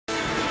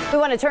We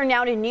want to turn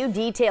now to new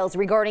details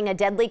regarding a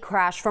deadly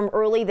crash from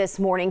early this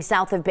morning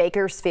south of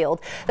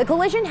Bakersfield. The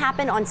collision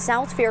happened on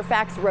South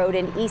Fairfax Road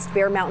and East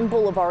Bear Mountain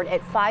Boulevard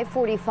at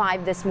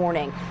 5:45 this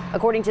morning.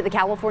 According to the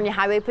California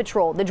Highway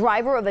Patrol, the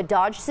driver of a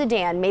Dodge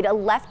sedan made a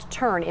left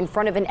turn in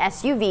front of an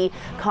SUV,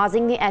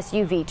 causing the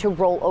SUV to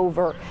roll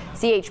over.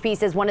 CHP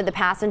says one of the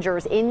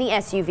passengers in the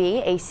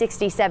SUV, a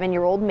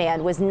 67-year-old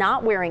man, was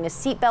not wearing a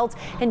seatbelt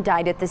and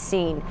died at the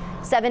scene.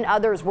 7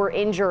 others were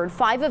injured.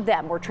 5 of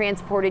them were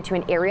transported to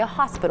an area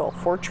hospital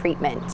for treatment.